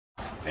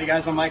Hey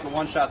guys, I'm Mike at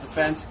One Shot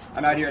Defense.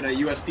 I'm out here at a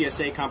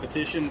USPSA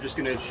competition. I'm just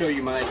going to show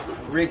you my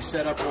rig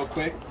setup real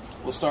quick.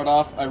 We'll start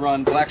off, I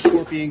run Black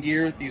Scorpion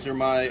gear. These are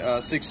my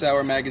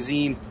 6-hour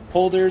magazine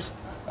holders,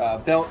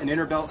 belt and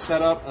inner belt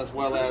setup, as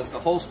well as the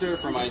holster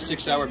for my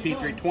 6-hour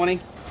P320.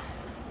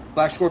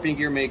 Black Scorpion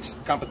gear makes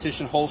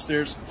competition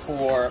holsters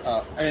for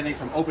anything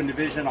from open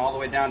division all the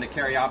way down to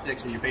carry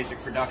optics and your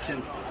basic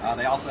production.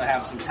 They also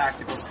have some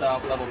tactical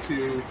stuff, level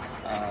 2,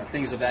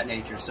 things of that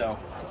nature. So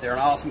they're an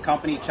awesome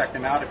company. Check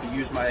them out if you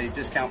use my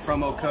discount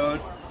promo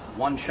code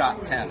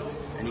ONESHOT10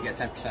 and you get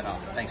 10%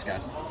 off. Thanks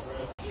guys.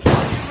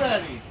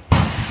 Ready.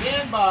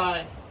 Stand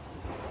by.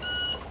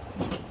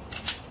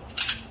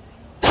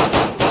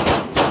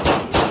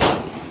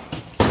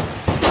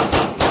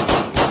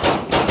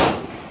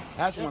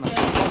 That's one of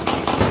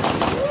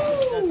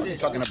them. What you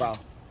talking about?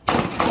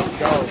 Let's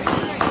go.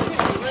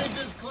 Range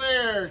is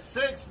clear.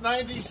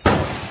 696.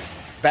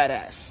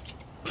 Badass.